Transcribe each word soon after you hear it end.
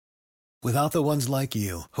Without the ones like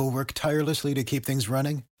you, who work tirelessly to keep things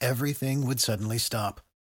running, everything would suddenly stop.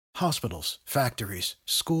 Hospitals, factories,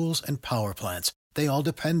 schools, and power plants, they all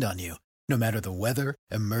depend on you. No matter the weather,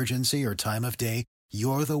 emergency, or time of day,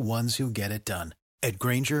 you're the ones who get it done. At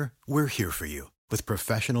Grainger, we're here for you with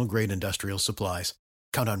professional-grade industrial supplies.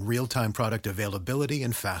 Count on real-time product availability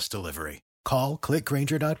and fast delivery. Call, click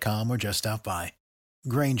Grainger.com, or just stop by.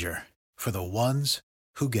 Grainger, for the ones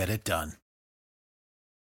who get it done.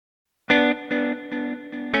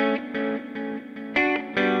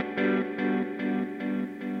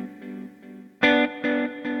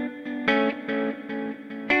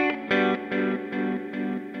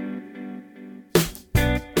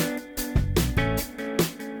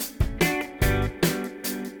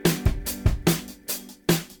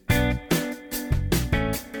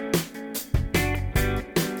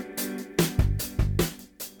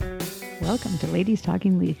 Welcome to Ladies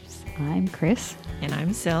Talking Leafs. I'm Chris. And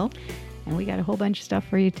I'm Sil. And we got a whole bunch of stuff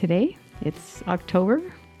for you today. It's October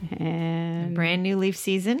and brand new Leaf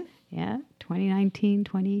season. Yeah,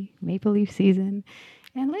 2019-20 Maple Leaf season.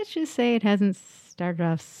 And let's just say it hasn't started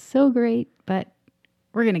off so great, but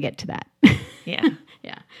we're going to get to that. Yeah.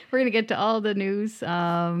 Yeah. We're going to get to all the news.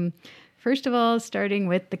 First of all, starting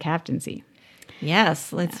with the captaincy.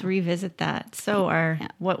 Yes, let's revisit that. So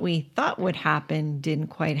what we thought would happen didn't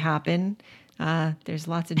quite happen. There's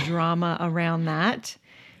lots of drama around that.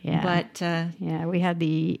 Yeah. But we had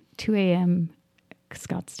the 2 a.m.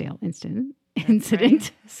 Scottsdale incident.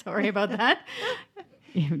 Right. Sorry about that.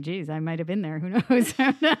 Geez, I might have been there. Who knows?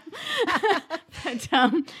 But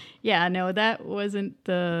that wasn't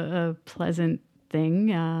the pleasant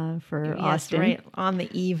thing for Austin. Right on the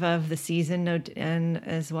eve of the season, and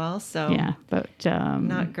as well. So yeah, but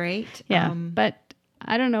not great. Yeah, but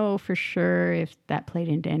I don't know for sure if that played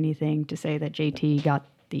into anything to say that JT got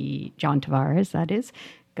John Tavares, that is,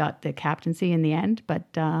 got the captaincy in the end. But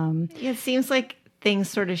it seems like things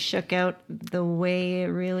sort of shook out the way it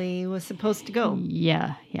really was supposed to go.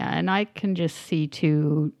 Yeah, and I can just see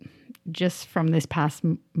too, just from this past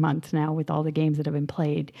month now with all the games that have been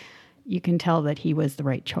played, you can tell that he was the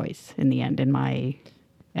right choice in the end, in my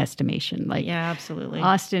estimation. Yeah, absolutely.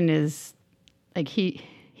 Austin is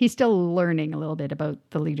he's still learning a little bit about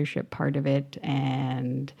the leadership part of it,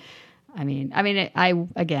 and I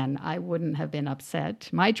wouldn't have been upset.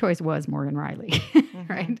 My choice was Morgan Riley,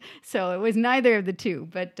 mm-hmm. Right? So it was neither of the two,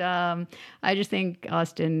 but I just think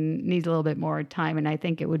Austin needs a little bit more time, and I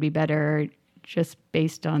think it would be better just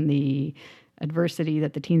based on the adversity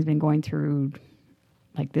that the team's been going through,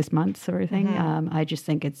 like this month sort of thing. Mm-hmm. I just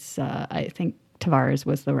think I think Tavares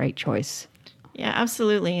was the right choice. Yeah,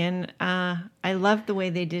 absolutely. And I love the way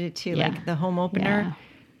they did it too. Yeah. Like the home opener,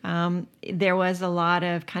 there was a lot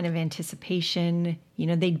of kind of anticipation. You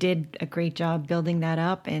know, they did a great job building that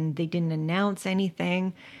up, and they didn't announce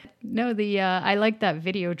anything. No, I like that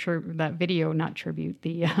video, not tribute.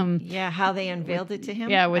 How they unveiled it to him.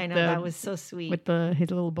 Yeah, that was so sweet. With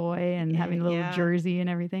his little boy and having a little jersey and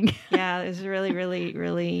everything. Yeah, it was really, really,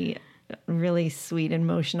 really, really sweet and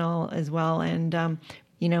emotional as well. And,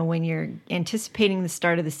 when you're anticipating the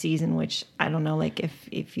start of the season, which I don't know, like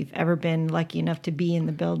if you've ever been lucky enough to be in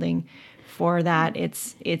the building for that,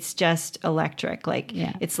 it's just electric.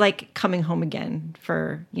 It's like coming home again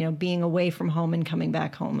for, being away from home and coming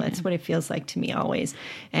back home. That's what it feels like to me always.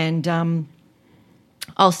 And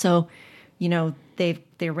also, they're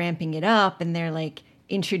ramping it up, and they're like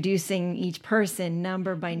introducing each person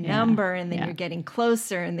number by number, and then you're getting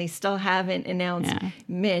closer, and they still haven't announced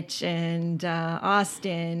Mitch and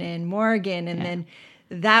Austin and Morgan. And then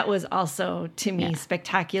that was also, to me,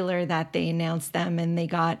 spectacular that they announced them, and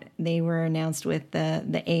they were announced with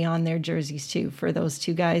the A on their jerseys too for those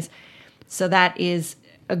two guys. So that is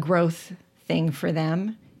a growth thing for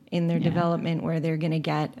them in their development, where they're going to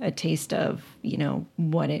get a taste of,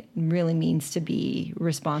 what it really means to be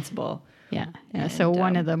responsible. Yeah. And, so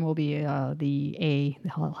one of them will be the A.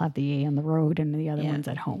 He'll have the A on the road, and the other one's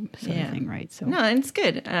at home, sort of thing, right? So no, and it's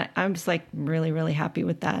good. I'm just really, really happy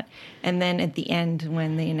with that. And then at the end,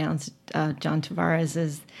 when they announced John Tavares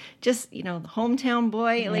as just the hometown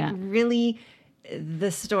boy, really, the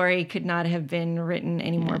story could not have been written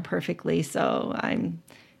any more perfectly. So I'm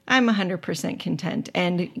 100% content.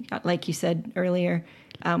 And like you said earlier,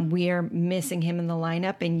 we are missing him in the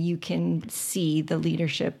lineup, and you can see the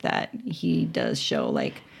leadership that he does show,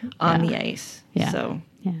 on the ice. Yeah. So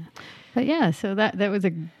But so that was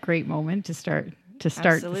a great moment to start to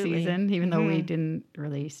start Absolutely. the season, even though we didn't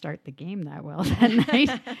really start the game that well that night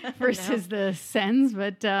versus the Sens.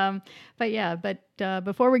 But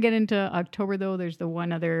before we get into October, though, there's the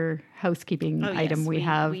one other housekeeping item we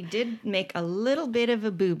have. We did make a little bit of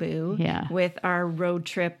a boo-boo with our road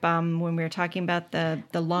trip when we were talking about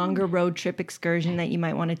the longer road trip excursion that you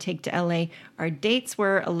might want to take to LA. Our dates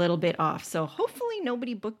were a little bit off. So hopefully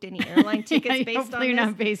nobody booked any airline tickets based on this.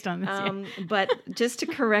 Not based on this. But just to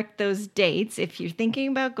correct those dates, if you're thinking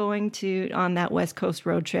about going on that West Coast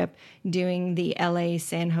road trip, doing the LA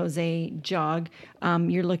San Jose jog,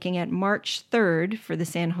 you're looking at March 3rd for the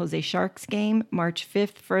San Jose Sharks game, March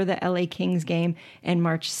 5th for the LA Kings game, and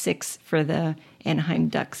March 6th for the Anaheim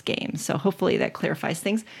Ducks game. So hopefully that clarifies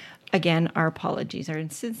things. Again, our apologies, our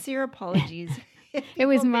sincere apologies. It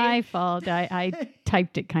was my fault. I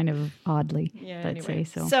typed it kind of oddly, let's say.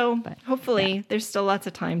 So hopefully there's still lots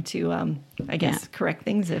of time to, correct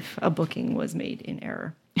things if a booking was made in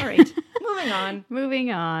error. All right, moving on.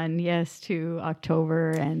 Moving on, yes, to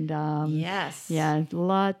October. And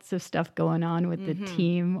lots of stuff going on with the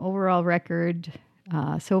team. Overall record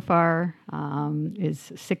so far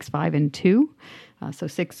is 6-5-2. So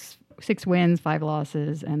six wins, 5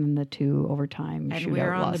 losses, and the 2 overtime shootout losses. And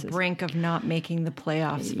we're on the brink of not making the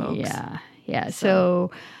playoffs, folks. Yeah. So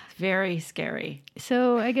it's very scary.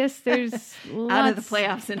 So I guess there's out of the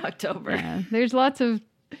playoffs in October. Yeah, there's lots of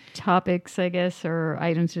topics, I guess, or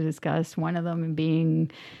items to discuss. One of them being,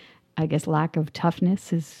 I guess, lack of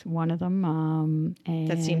toughness is one of them. And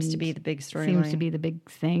that seems to be the big storyline. Seems to be the big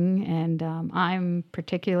thing. And I'm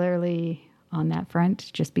particularly on that front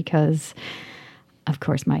just because, of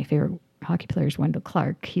course, my favorite hockey player is Wendell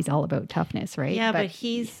Clark. He's all about toughness, right? Yeah, but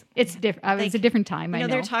it's different. It's a different time. I know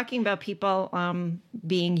they're talking about people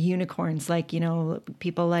being unicorns, like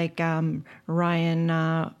people like Ryan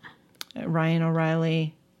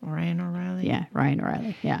O'Reilly. Yeah, Ryan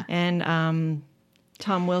O'Reilly. Yeah, and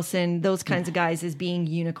Tom Wilson. Those kinds of guys as being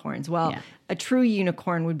unicorns. Well, a true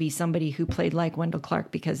unicorn would be somebody who played like Wendell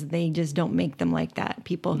Clark, because they just don't make them like that.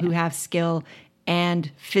 People who have skill and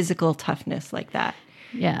physical toughness like that.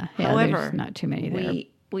 Yeah. However, there's not too many there.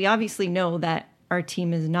 We obviously know that our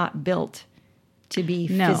team is not built to be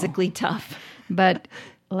physically tough. But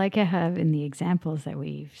like I have in the examples that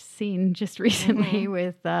we've seen just recently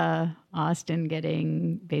with Austin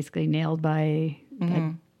getting basically nailed by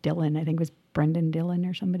Dillon, I think it was Brendan Dillon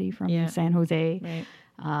or somebody from San Jose. Right.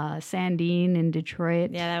 Sandine in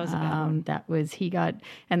Detroit. Yeah, that was a bad one.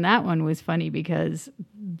 And that one was funny because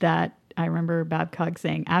I remember Babcock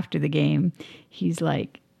saying after the game, he's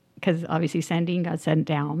like, because obviously Sandine got sent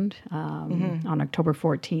down on October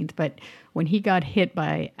 14th, but when he got hit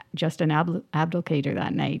by Justin Abdelkader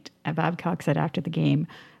that night, Babcock said after the game,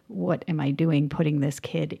 "What am I doing putting this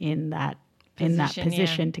kid in that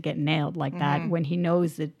position to get nailed like that when he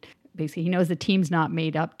knows that." Basically, he knows the team's not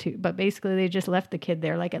made up to, but basically they just left the kid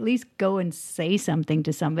there. Like, at least go and say something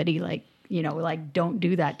to somebody, like, don't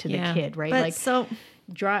do that to the kid, right?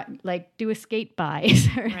 But do a skate by,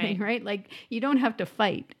 right? Like, you don't have to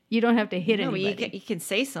fight. You don't have to hit anybody. You can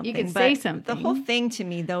say something. You can say something. The whole thing to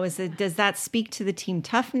me, though, is does that speak to the team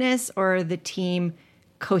toughness or the team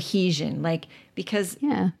cohesion? Like, because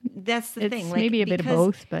that's the thing. Like, maybe a bit of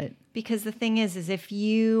both, but... Because the thing is if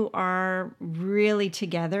you are really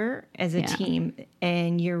together as a team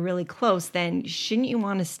and you're really close, then shouldn't you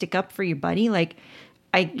want to stick up for your buddy? Like,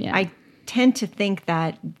 I tend to think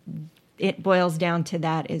that it boils down to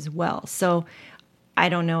that as well. So I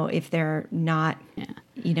don't know if they're not,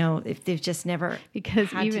 if they've just never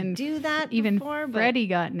had to do that even before. Freddie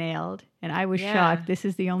got nailed, and I was shocked. This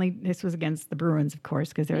was against the Bruins, of course,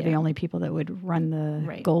 because they're the only people that would run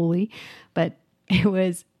the goalie. But it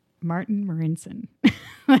was Martin Marincin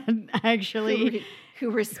actually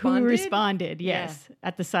who responded, yes,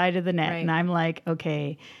 at the side of the net. And I'm like,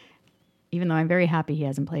 okay, even though I'm very happy he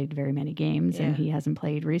hasn't played very many games and he hasn't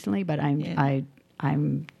played recently, but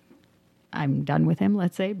I'm done with him,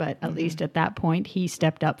 let's say. But at least at that point, he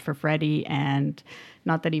stepped up for Freddie, and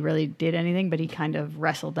not that he really did anything, but he kind of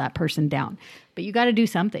wrestled that person down. But you got to do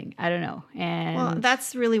something. I don't know. And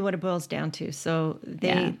that's really what it boils down to. So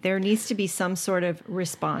there needs to be some sort of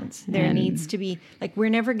response. There needs to be, like, we're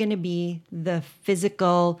never going to be the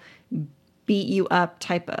physical beat you up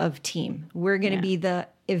type of team. We're going to be the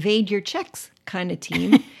evade your checks kind of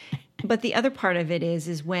team. But the other part of it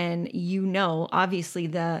is when obviously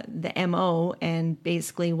the MO and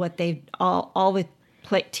basically what they've all the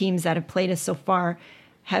teams that have played us so far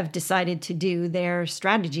have decided to do. Their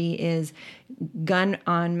strategy is gun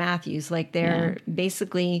on Matthews. Like, they're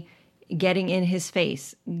basically getting in his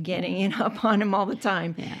face, getting in up on him all the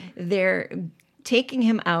time. Yeah. They're taking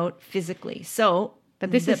him out physically. So,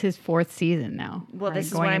 But this is his fourth season now. well, right? this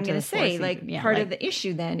is Going what I'm into going the to say. fourth Like, season. Yeah, part like- of the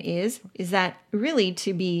issue then is that really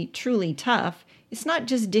to be truly tough, it's not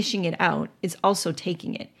just dishing it out, it's also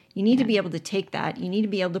taking it. You need to be able to take that. You need to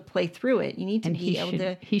be able to play through it. You need to and be able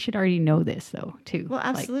to. he should already know this though too. Well, Like,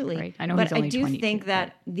 absolutely. right? I know but he's only I do 22, think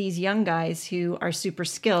that these young guys who are super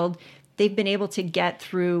skilled, they've been able to get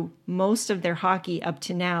through most of their hockey up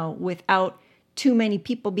to now without too many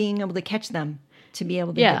people being able to catch them to be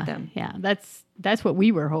able to hit them. Yeah, that's what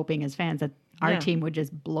we were hoping as fans, that our Yeah. team would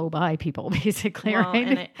just blow by people, basically, Well,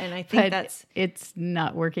 right? and I think but it's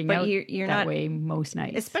not working But out you're that not- way most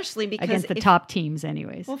nights, especially because against the if- top teams,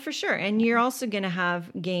 anyways. Well, for sure, and you're also going to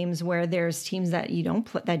have games where there's teams that you don't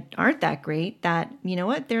play, that aren't that great. That, you know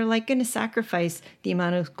what, they're like going to sacrifice the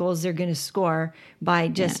amount of goals they're going to score by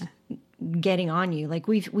just getting on you. Like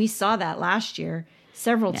we saw that last year.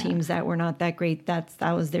 Several teams that were not that great. That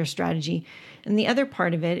was their strategy. And the other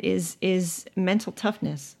part of it is mental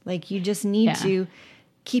toughness. Like you just need to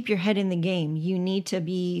keep your head in the game. You need to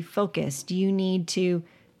be focused. You need to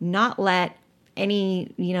not let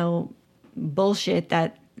any, bullshit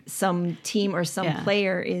that some team or some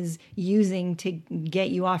player is using to get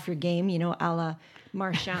you off your game, a la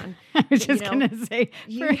Marchand. I was just going to say,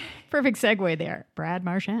 perfect segue there, Brad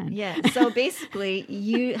Marchand. Yeah. So basically,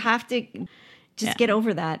 you have to just get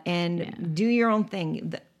over that and do your own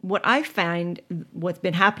thing. What I find, what's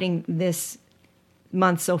been happening this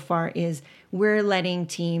month so far is we're letting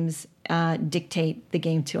teams dictate the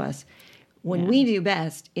game to us. When we do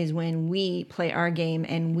best is when we play our game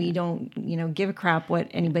and we don't, give a crap what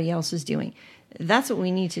anybody else is doing. That's what we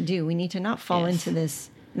need to do. We need to not fall into this.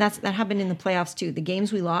 That happened in the playoffs too. The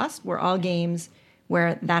games we lost were all games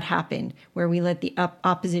where that happened, where we let the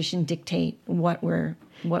opposition dictate what we're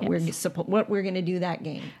going to do that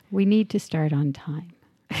game. We need to start on time.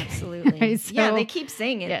 Absolutely. Right, so- yeah, they keep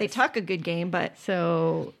saying it. Yes. They talk a good game, but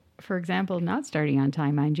So, for example, not starting on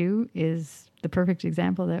time, mind you, is the perfect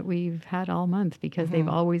example that we've had all month, because they've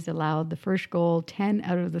always allowed the first goal 10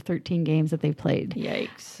 out of the 13 games that they've played.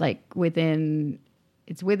 yikes. Like within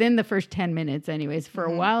the first 10 minutes anyways. For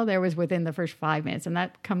a while there was within the first 5 minutes, and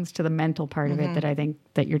that comes to the mental part of it that I think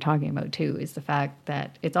that you're talking about too, is the fact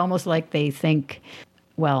that it's almost like they think,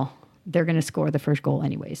 well, they're going to score the first goal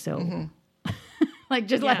anyway, so like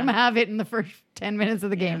just let them have it in the first 10 minutes of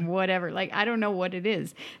the game, whatever. Like, I don't know what it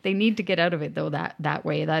is. They need to get out of it though that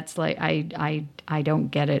way. That's like I don't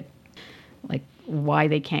get it, like why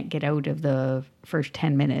they can't get out of the first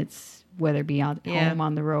 10 minutes, whether it be home,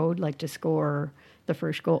 on the road, like to score the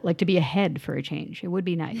first goal, like to be ahead for a change. It would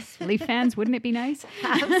be nice. Leaf fans, wouldn't it be nice?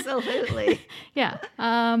 Absolutely. Yeah.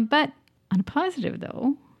 But on a positive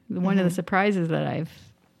though, one of the surprises that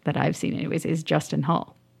I've seen anyways is Justin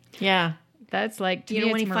Hull. Yeah. That's like, to You me,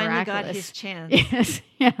 know, when it's he finally got miraculous. his chance. Yes,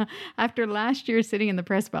 yeah. After last year sitting in the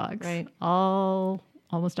press box, Right.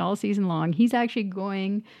 almost all season long, he's actually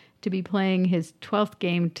going to be playing his 12th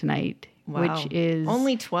game tonight, Wow. which is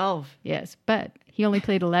Only 12. yes, but he only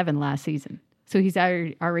played 11 last season, so he's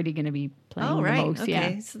already going to be playing Oh, the right. most. Okay.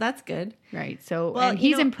 Yeah, So that's good. right. So Well, and you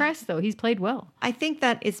he's know- impressed though. He's played well. I think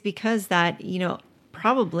that it's because that,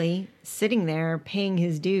 probably sitting there paying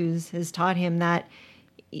his dues has taught him that,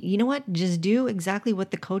 you know what, just do exactly what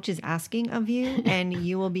the coach is asking of you and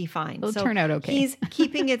you will be fine. It'll turn out okay. He's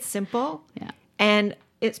keeping it simple. Yeah. And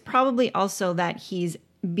it's probably also that he's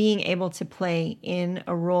being able to play in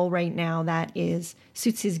a role right now that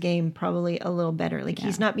suits his game probably a little better. Like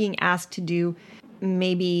he's not being asked to do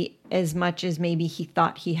maybe as much as maybe he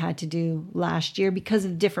thought he had to do last year because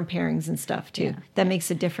of different pairings and stuff too. Yeah. That makes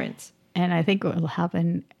a difference. And I think what will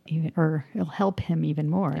happen, it'll help him even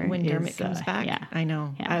more When Dermot is, comes back, Yeah, I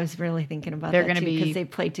know. Yeah. I was really thinking about They're that gonna too be- because they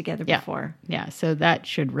played together yeah, before. yeah. So that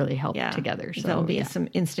should really help Yeah, together. So there'll be yeah. some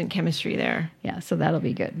instant chemistry there. Yeah, so that'll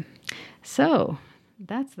be good. So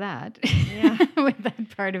that's that. Yeah. with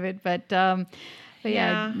that part of it. But yeah,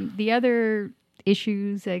 Yeah. the other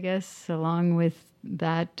issues, I guess, along with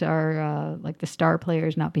that are like the star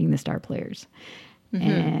players not being the star players.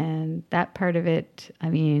 And that part of it, I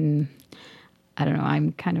mean, I don't know.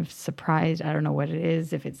 I'm kind of surprised. I don't know what it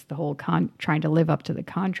is. If it's the whole trying to live up to the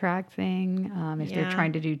contract thing, if they're Yeah.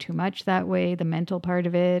 trying to do too much that way, the mental part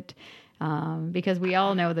of it, because we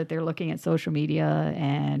all know that they're looking at social media,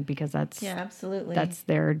 and because that's absolutely. that's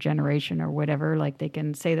their generation or whatever. Like they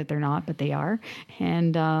can say that they're not, but they are.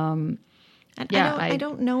 And And yeah, I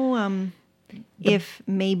don't know if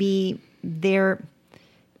maybe they're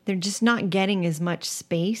just not getting as much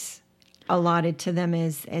space allotted to them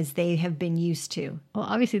as they have been used to. well,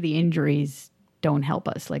 obviously the injuries don't help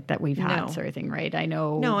us, like that we've had, No. sort of thing, right? I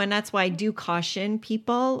know. No, and that's why I do caution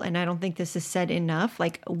people, and I don't think this is said enough.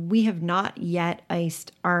 Like, we have not yet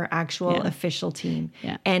iced our actual official team.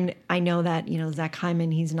 Yeah. And I know that, Zach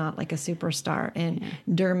Hyman, he's not like a superstar. And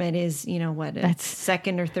Dermott is, a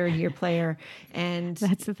second or third year player. And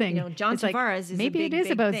that's the thing. John It's like, Tavares is maybe it it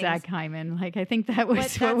is about Zach Hyman. Like, I think that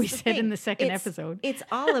was what we said in the second episode. It's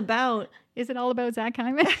all about... Is it all about Zach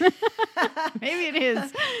Hyman? Maybe it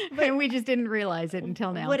is. And we just didn't realize it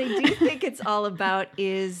until now. What I do think it's all about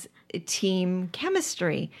is team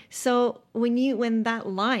chemistry. So when that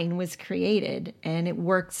line was created and it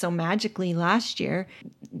worked so magically last year,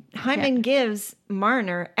 Hyman gives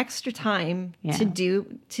Marner extra time to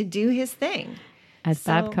do his thing. As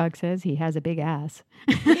Babcock says, he has a big ass.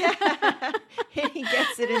 Yeah. He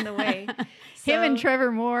gets it in the way. Him and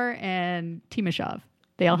Trevor Moore and Timashov.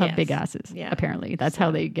 They all have big asses, apparently. That's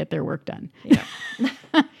how they get their work done. Yeah.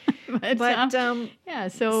 but So,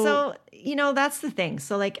 that's the thing.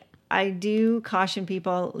 So, like, I do caution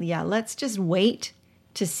people, let's just wait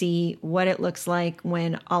to see what it looks like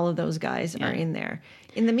when all of those guys are in there.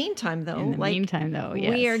 In the meantime, though,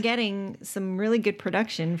 we are getting some really good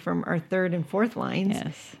production from our third and fourth lines.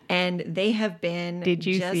 Yes. And they have been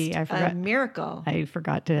a miracle. I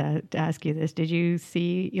forgot to ask you this. Did you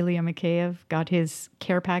see Ilya Mikheyev got his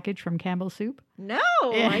care package from Campbell Soup? No,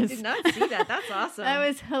 yes. I did not see that. That's awesome. That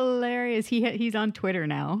was hilarious. He's on Twitter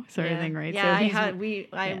now, sort of thing, right? Yeah, so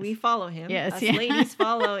we follow him. Yes, us ladies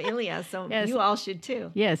follow Ilya, so you all should too.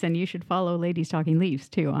 Yes, and you should follow Ladies Talking Leafs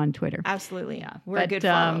too on Twitter. Absolutely, yeah, we're a good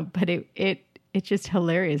follow. But it's just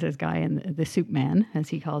hilarious. This guy and the Soup Man, as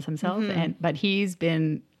he calls himself, but he's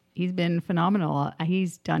been phenomenal.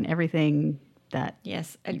 He's done everything. A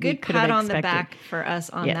good pat on the back for us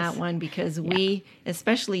on that one, because we,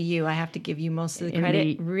 especially you, I have to give you most of the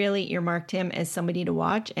credit, really earmarked him as somebody to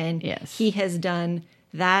watch, and he has done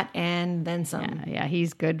that and then some. Yeah,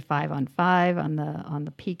 he's good 5-on-5 on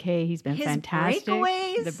the PK. He's been fantastic.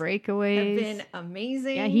 The breakaways have been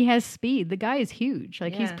amazing. Yeah, he has speed. The guy is huge.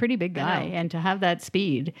 Like he's a pretty big guy, and to have that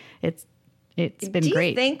speed, it's been great. Do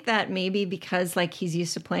you think that maybe because like he's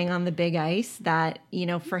used to playing on the big ice, that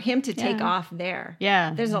for him to take off there,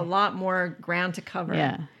 there's a lot more ground to cover.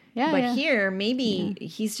 But here maybe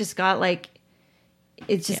he's just got like,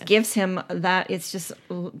 it just gives him that, it's just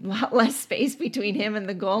a lot less space between him and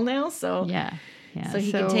the goal now. So so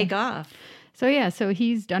he can take off. So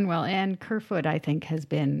he's done well, and Kerfoot, I think, he's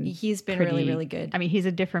been really, really good. I mean, he's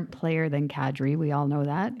a different player than Kadri. We all know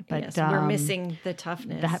that, but we're missing the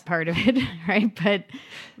toughness, that part of it, right?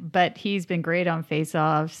 But he's been great on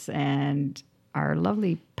faceoffs and our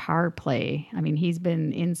lovely power play. I mean, he's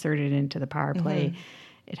been inserted into the power play.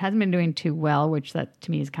 It hasn't been doing too well, which that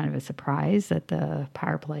to me is kind of a surprise, that the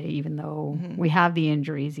power play, even though we have the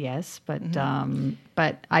injuries, but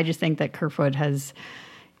I just think that Kerfoot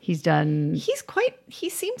he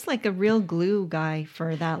seems like a real glue guy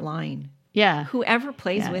for that line. Yeah. Whoever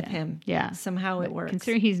plays with him. Yeah. Somehow it works.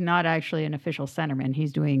 Considering he's not actually an official centerman,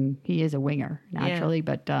 he is a winger naturally,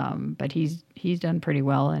 but he's done pretty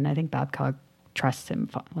well, and I think Babcock trusts him,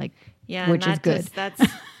 which is good.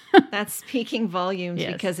 That's speaking volumes,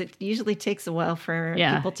 because it usually takes a while for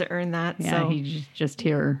people to earn that. Yeah, so he's just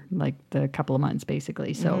here like the couple of months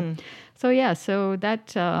basically. So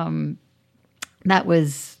that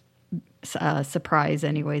was a surprise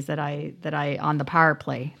anyways, that I on the power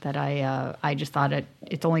play, that I just thought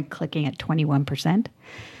it's only clicking at 21%,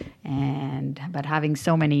 but having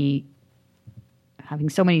so many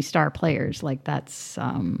star players, like that's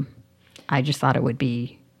I just thought it would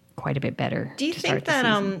be quite a bit better. Do you think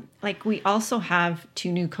that like we also have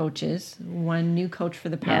two new coaches, one new coach for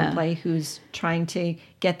the power play who's trying to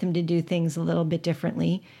get them to do things a little bit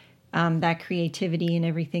differently, that creativity and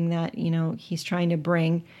everything that he's trying to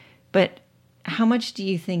bring, but how much do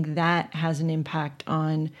you think that has an impact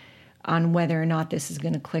on whether or not this is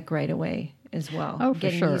going to click right away as well? Oh, for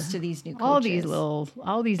sure. Used to these new coaches.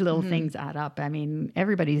 All these little things add up. I mean,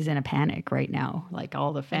 everybody's in a panic right now. Like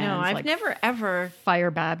all the fans. No, I've never ever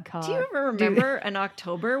fire Babcock. Do you ever remember an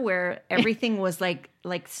October where everything was like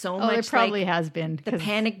so much? It probably has been. The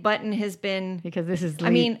panic button has been, because this is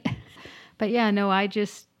late.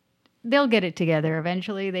 They'll get it together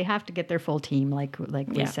eventually. They have to get their full team, like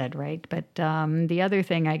we said, right? But the other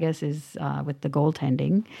thing, I guess, is with the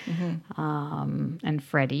goaltending, and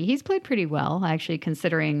Freddie. He's played pretty well, actually,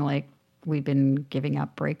 considering like we've been giving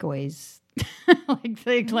up breakaways,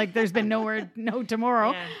 like there's been no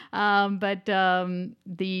tomorrow. Yeah.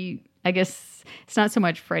 I guess it's not so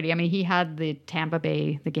much Freddie. I mean, he had the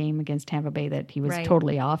game against Tampa Bay that he was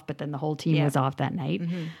totally off, but then the whole team was off that night.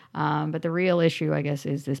 But the real issue, I guess,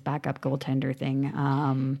 is this backup goaltender thing.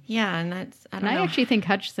 And that's, I don't know. I actually think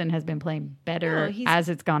Hutchison has been playing better as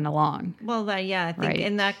it's gone along. Well, I think,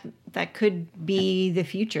 and that could be the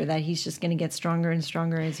future, that he's just going to get stronger and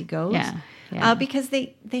stronger as he goes. Yeah. Because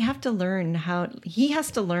they have to learn he has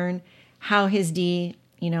to learn how his D,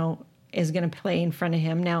 is going to play in front of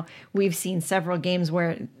him. Now, we've seen several games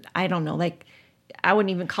where, I don't know, like, I wouldn't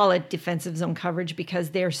even call it defensive zone coverage because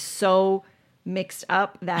they're so mixed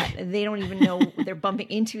up that they don't even know they're bumping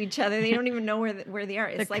into each other. They don't even know where they are.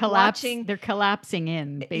 It's like watching. They're collapsing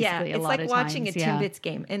in, basically, a lot of times. It's like watching a Timbits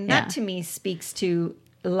game. And that, to me, speaks to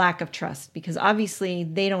lack of trust, because obviously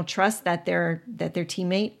they don't trust that their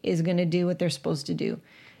teammate is going to do what they're supposed to do.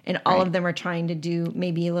 And all of them are trying to do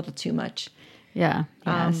maybe a little too much. Yeah.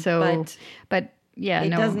 But it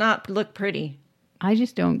does not look pretty. I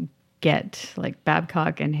just don't get like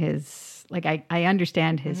Babcock and his, like, I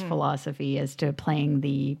understand his philosophy as to playing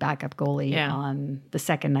the backup goalie on the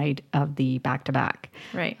second night of the back-to-back.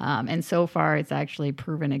 Right. And so far it's actually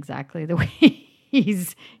proven exactly the way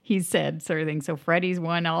he's said, sort of thing. So Freddie's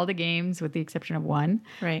won all the games with the exception of one.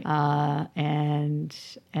 Right. And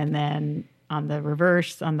then on the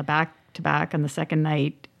reverse, on the back-to-back on the second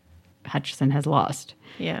night, Hutchison has lost.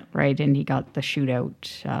 Yeah. Right. And he got the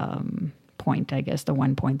shootout point, I guess, the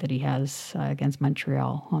 1 point that he has against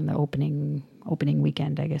Montreal on the opening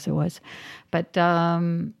weekend, I guess it was. But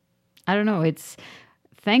I don't know. It's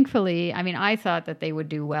thankfully, I mean, I thought that they would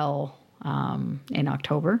do well in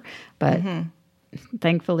October, but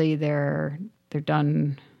thankfully they're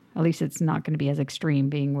done. At least it's not going to be as extreme,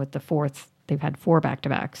 being with the fourth. They've had 4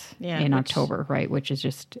 back-to-backs in October, right? Which is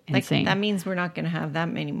just insane. That means we're not going to have that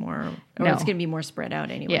many more, or it's going to be more spread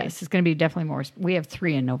out anyway. Yes, it's going to be definitely more. We have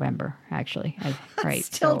 3 in November, actually. Right?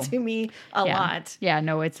 Still, to me, a lot. Yeah,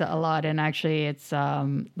 no, it's a lot. And actually, it's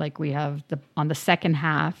like we have on the second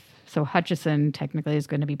half. So Hutchison technically is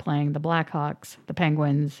going to be playing the Blackhawks, the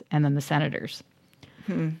Penguins, and then the Senators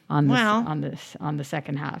on the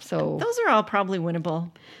second half. So those are all probably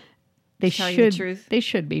winnable. They should. Tell you the truth. They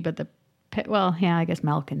should be, but I guess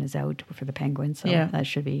Malkin is out for the Penguins, so that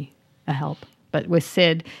should be a help. But with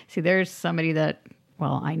Sid, there's somebody that,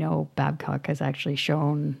 I know Babcock has actually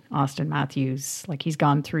shown Austin Matthews, like he's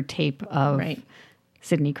gone through tape of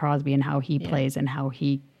Sidney Crosby and how he plays and how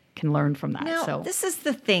he can learn from that. Now, this is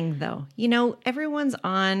the thing, though. Everyone's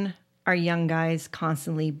on our young guys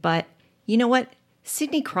constantly, but you know what?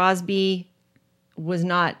 Sidney Crosby was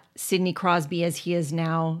not Sidney Crosby as he is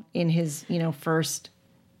now in his, first,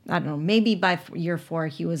 I don't know, maybe by year 4,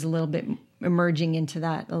 he was a little bit emerging into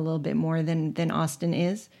that a little bit more than Austin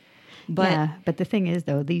is. But the thing is,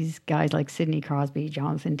 though, these guys like Sidney Crosby,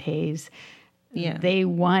 Jonathan Toews, they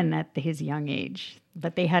won at his young age,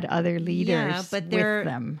 but they had other leaders with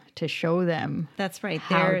them to show them. That's right.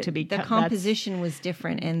 How to be. The composition was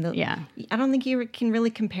different, and I don't think you can really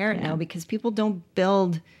compare it now, because people don't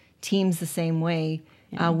build teams the same way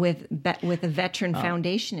with a veteran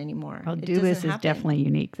foundation anymore. Well, Dubas is definitely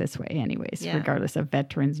unique this way, anyways. Regardless of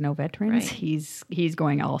veterans, no veterans, he's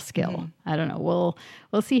going all skill. I don't know.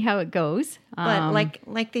 We'll see how it goes. But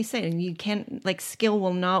like they say, you can't, skill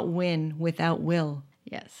will not win without will.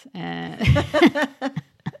 Yes. And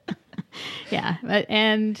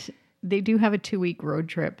they do have a 2-week road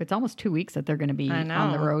trip. It's almost 2 weeks that they're going to be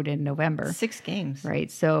on the road in November. 6 games.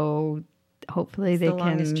 Right. So hopefully it's the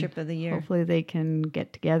longest trip of the year. Hopefully they can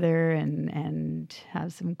get together and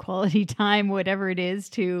have some quality time, whatever it is,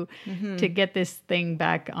 to get this thing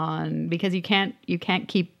back on, because you can't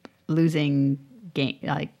keep losing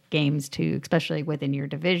games to, especially within your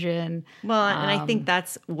division. Well, and I think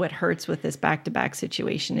that's what hurts with this back-to-back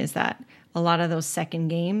situation, is that a lot of those second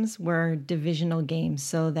games were divisional games.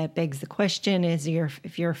 So that begs the question: if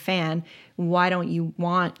you're a fan, why don't you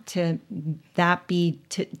want that be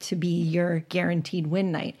your guaranteed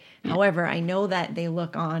win night? Yeah. However, I know that they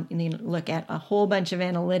look at a whole bunch of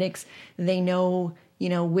analytics. They know,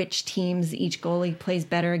 which teams each goalie plays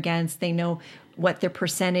better against. They know what their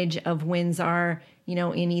percentage of wins are,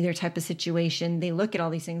 in either type of situation. They look at all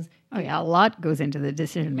these things. Oh yeah, a lot goes into the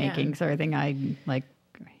decision making. So I think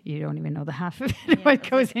you don't even know the half of it, what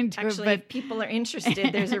goes into it. But if people are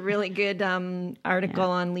interested, there's a really good article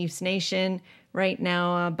on Leafs Nation right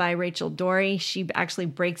now by Rachel Dory. She actually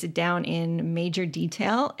breaks it down in major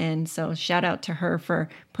detail. And so shout out to her for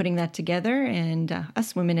putting that together. And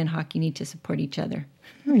us women in hockey need to support each other.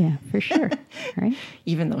 Oh, yeah, for sure. Right?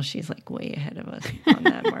 Even though she's way ahead of us on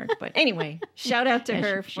that mark. But anyway, shout out to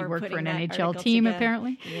her she for worked putting for an that NHL team, together.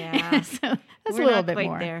 apparently. Yeah. So Just We're a little not bit quite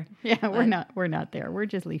more. there, Yeah, we're not there. We're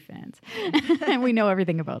just Leaf fans, and we know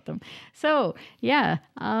everything about them. So yeah,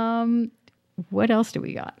 what else do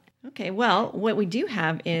we got? Okay, well, what we do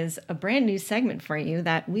have is a brand new segment for you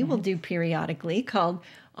that we will do periodically called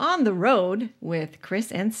On the Road with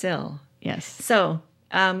Chris and Sil. Yes. So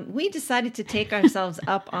we decided to take ourselves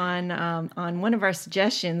up on one of our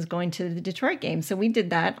suggestions going to the Detroit game. So we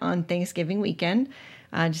did that on Thanksgiving weekend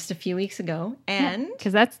just a few weeks ago. And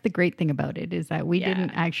because that's the great thing about it is that we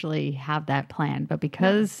didn't actually have that planned, but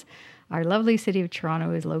because our lovely city of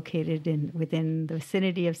Toronto is located within the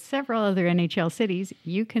vicinity of several other NHL cities,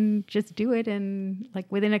 you can just do it, and like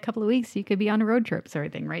within a couple of weeks, you could be on a road trip sort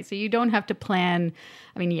of thing, right? So you don't have to plan.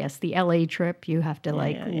 I mean, yes, the LA trip you have to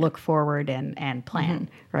look forward and plan,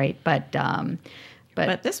 right? But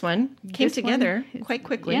this one came together quite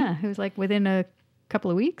quickly. Yeah, it was like within a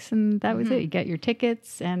couple of weeks, and that was it. You get your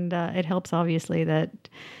tickets, and it helps obviously that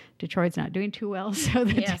Detroit's not doing too well, so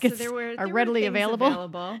the tickets are readily available.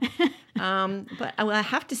 But I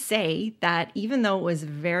have to say that even though it was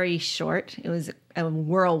very short, it was a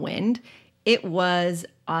whirlwind. It was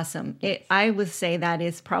awesome. I would say that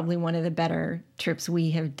is probably one of the better trips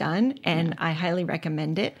we have done, and I highly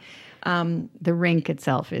recommend it. The rink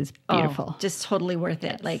itself is beautiful. Just totally worth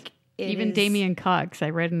it. Like even Damien Cox,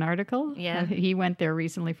 I read an article. Yeah, he went there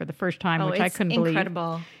recently for the first time, which I couldn't believe.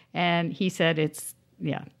 Incredible. And he said it's.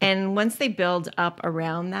 Yeah. And once they build up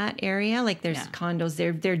around that area, like there's condos,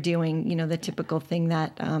 they're doing, the typical thing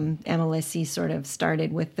that MLSE sort of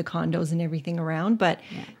started with the condos and everything around, but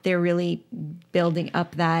they're really building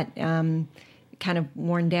up that kind of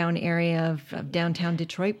worn down area of downtown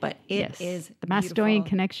Detroit, but it is the Macedonian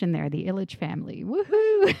connection there, the Illich family.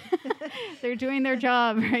 Woohoo! They're doing their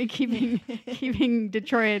job, right? Keeping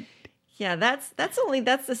Detroit. Yeah, that's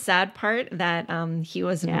the sad part that he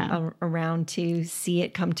wasn't around to see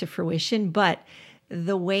it come to fruition. But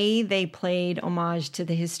the way they played homage to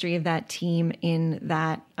the history of that team in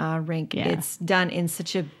that rink, it's done in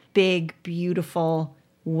such a big, beautiful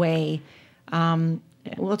way.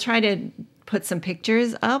 We'll try to put some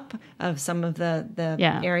pictures up of some of the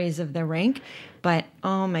areas of the rink, but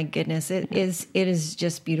oh my goodness, it is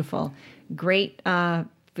just beautiful. Great.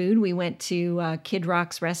 Food. We went to Kid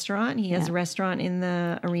Rock's restaurant. He has a restaurant in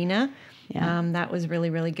the arena. Yeah. That was really,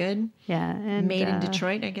 really good. Yeah. And, made in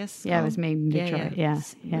Detroit, I guess. Yeah, it was made in Detroit. Yeah.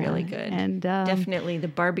 Really good. And definitely the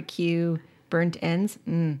barbecue burnt ends.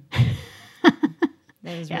 That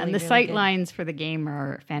was really, and the really sight good. lines for the game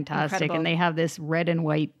are fantastic. Incredible. And they have this red and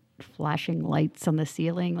white flashing lights on the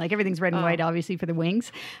ceiling. Like everything's red and white, obviously, for the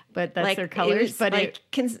wings, but that's their colors. But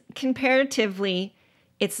comparatively,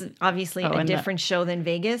 it's obviously a different show than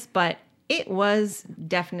Vegas, but it was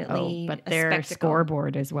definitely but a their spectacle.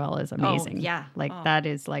 Scoreboard as well is amazing. That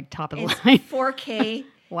is like top of the line. 4K.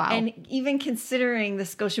 Wow. And even considering the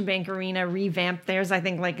Scotiabank Arena revamped theirs, I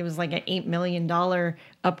think it was like an $8 million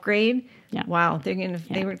upgrade. Yeah. Wow. They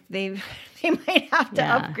might have to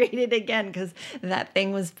upgrade it again because that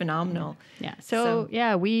thing was phenomenal. Yeah. So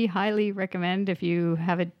we highly recommend if you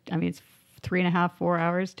have it. I mean, it's 3.5, 4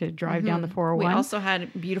 hours to drive down the 401. We also had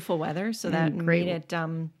beautiful weather, so that made it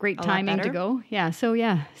great timing to go. Yeah. So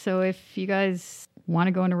if you guys want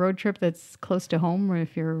to go on a road trip that's close to home, or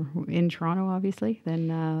if you're in Toronto, obviously, then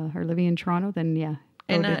or living in Toronto, then go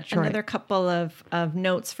to Detroit. Another couple of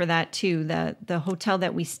notes for that too. The hotel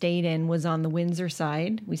that we stayed in was on the Windsor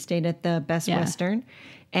side. We stayed at the Best Western.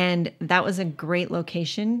 And that was a great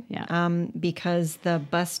location because the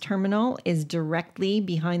bus terminal is directly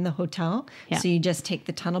behind the hotel. Yeah. So you just take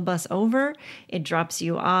the tunnel bus over. It drops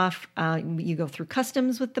you off. You go through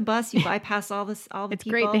customs with the bus. You bypass all the people. It's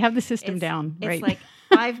great. They have the system down. It's right. like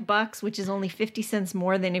 $5, which is only 50 cents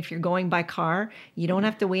more than if you're going by car. You don't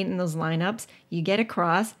have to wait in those lineups. You get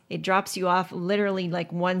across. It drops you off literally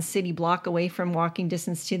like one city block away from walking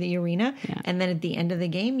distance to the arena. Yeah. And then at the end of the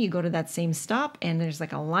game, you go to that same stop and there's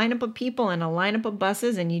like a lineup of people and a lineup of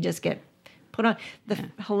buses and you just get put on. The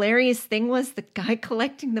hilarious thing was the guy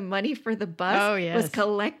collecting the money for the bus was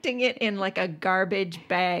collecting it in like a garbage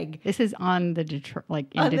bag. This is on the Detroit,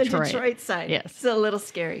 the Detroit side. Yes, it's a little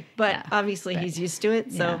scary, but obviously he's used to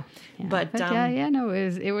it. So,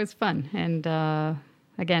 it was fun, and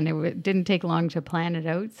again, it didn't take long to plan it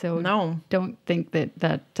out. So don't think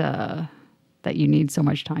that you need so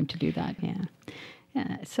much time to do that.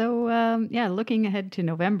 Yeah. So looking ahead to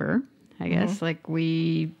November, I guess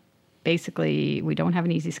we don't have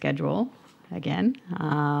an easy schedule again.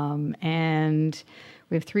 And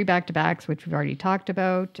we have 3 back-to-backs, which we've already talked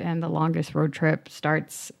about. And the longest road trip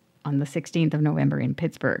starts on the 16th of November in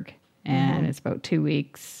Pittsburgh. And it's about 2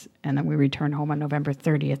 weeks. And then we return home on November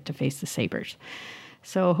 30th to face the Sabres.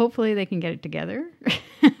 So hopefully they can get it together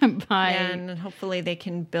and hopefully they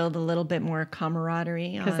can build a little bit more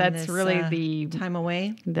camaraderie because that's really the time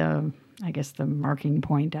away. I guess the marking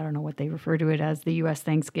point, I don't know what they refer to it as, the U.S.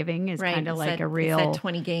 Thanksgiving is kind of like a real... It's that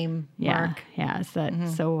 20-game mark. Yeah, it's that.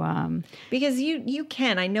 So... because you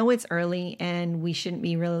can, I know it's early and we shouldn't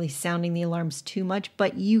be really sounding the alarms too much,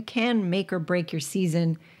 but you can make or break your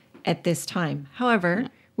season at this time. However,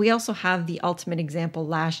 we also have the ultimate example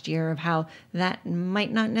last year of how that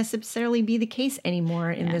might not necessarily be the case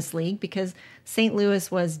anymore in this league because St.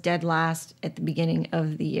 Louis was dead last at the beginning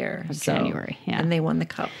of the year. January, and they won the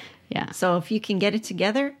Cup. Yeah. So if you can get it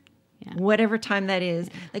together, whatever time that is,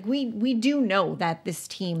 like we do know that this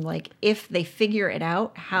team, like if they figure it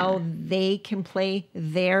out, how they can play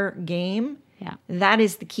their game, that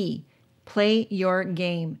is the key. Play your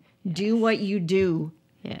game. Do what you do.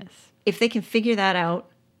 Yes. If they can figure that out,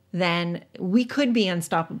 then we could be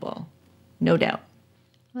unstoppable. No doubt.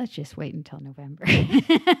 Let's just wait until November.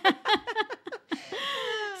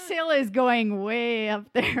 Scylla is going way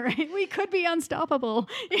up there, right? We could be unstoppable.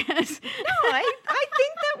 Yes. No, I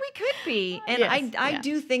think that we could be. And I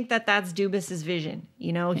do think that that's Dubas's vision.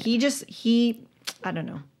 You know, I don't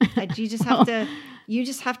know. You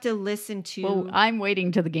just have to listen to. Well, I'm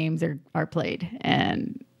waiting till the games are played,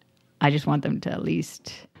 and I just want them to at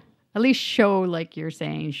least show, like you're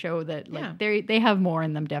saying, show that like they have more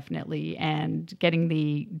in them definitely, and getting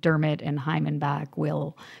the Dermott and Hyman back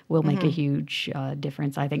will make a huge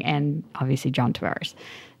difference, I think, and obviously John Tavares.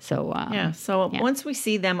 So once we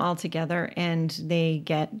see them all together and they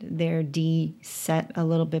get their D set a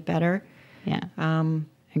little bit better,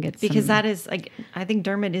 because that is like I think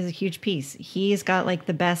Dermott is a huge piece. He's got like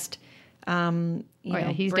the best.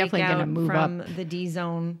 He's definitely going to move from up the D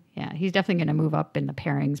zone. Yeah, he's definitely going to move up in the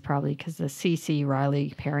pairings probably because the CC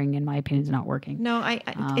Riley pairing, in my opinion, is not working. No,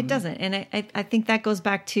 it doesn't, and I think that goes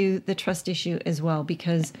back to the trust issue as well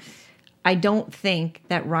because I don't think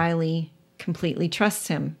that Riley completely trusts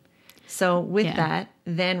him. So with that,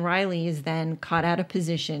 then Riley is then caught out of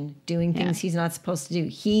position doing things he's not supposed to do.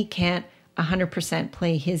 He can't 100%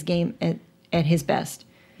 play his game at his best.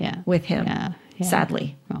 With him,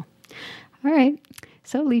 sadly. Well. All right.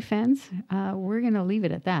 So, Leaf fans, we're going to leave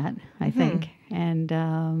it at that, I think. And,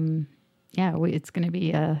 it's going to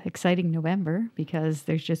be an exciting November because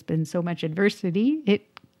there's just been so much adversity. It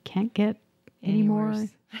can't get any more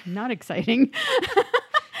not exciting.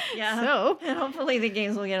 So, and hopefully the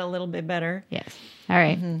games will get a little bit better. Yes. All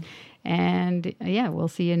right. And, we'll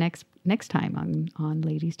see you next time on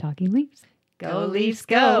Ladies Talking Leafs. Go Leafs,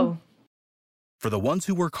 go! For the ones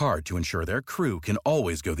who work hard to ensure their crew can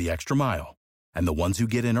always go the extra mile, and the ones who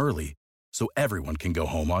get in early so everyone can go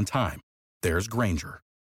home on time, there's Grainger,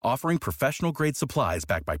 offering professional-grade supplies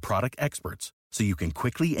backed by product experts so you can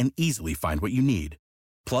quickly and easily find what you need.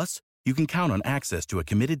 Plus, you can count on access to a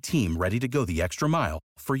committed team ready to go the extra mile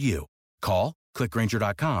for you. Call, click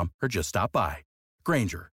Grainger.com, or just stop by.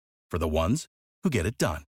 Grainger, for the ones who get it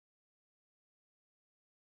done.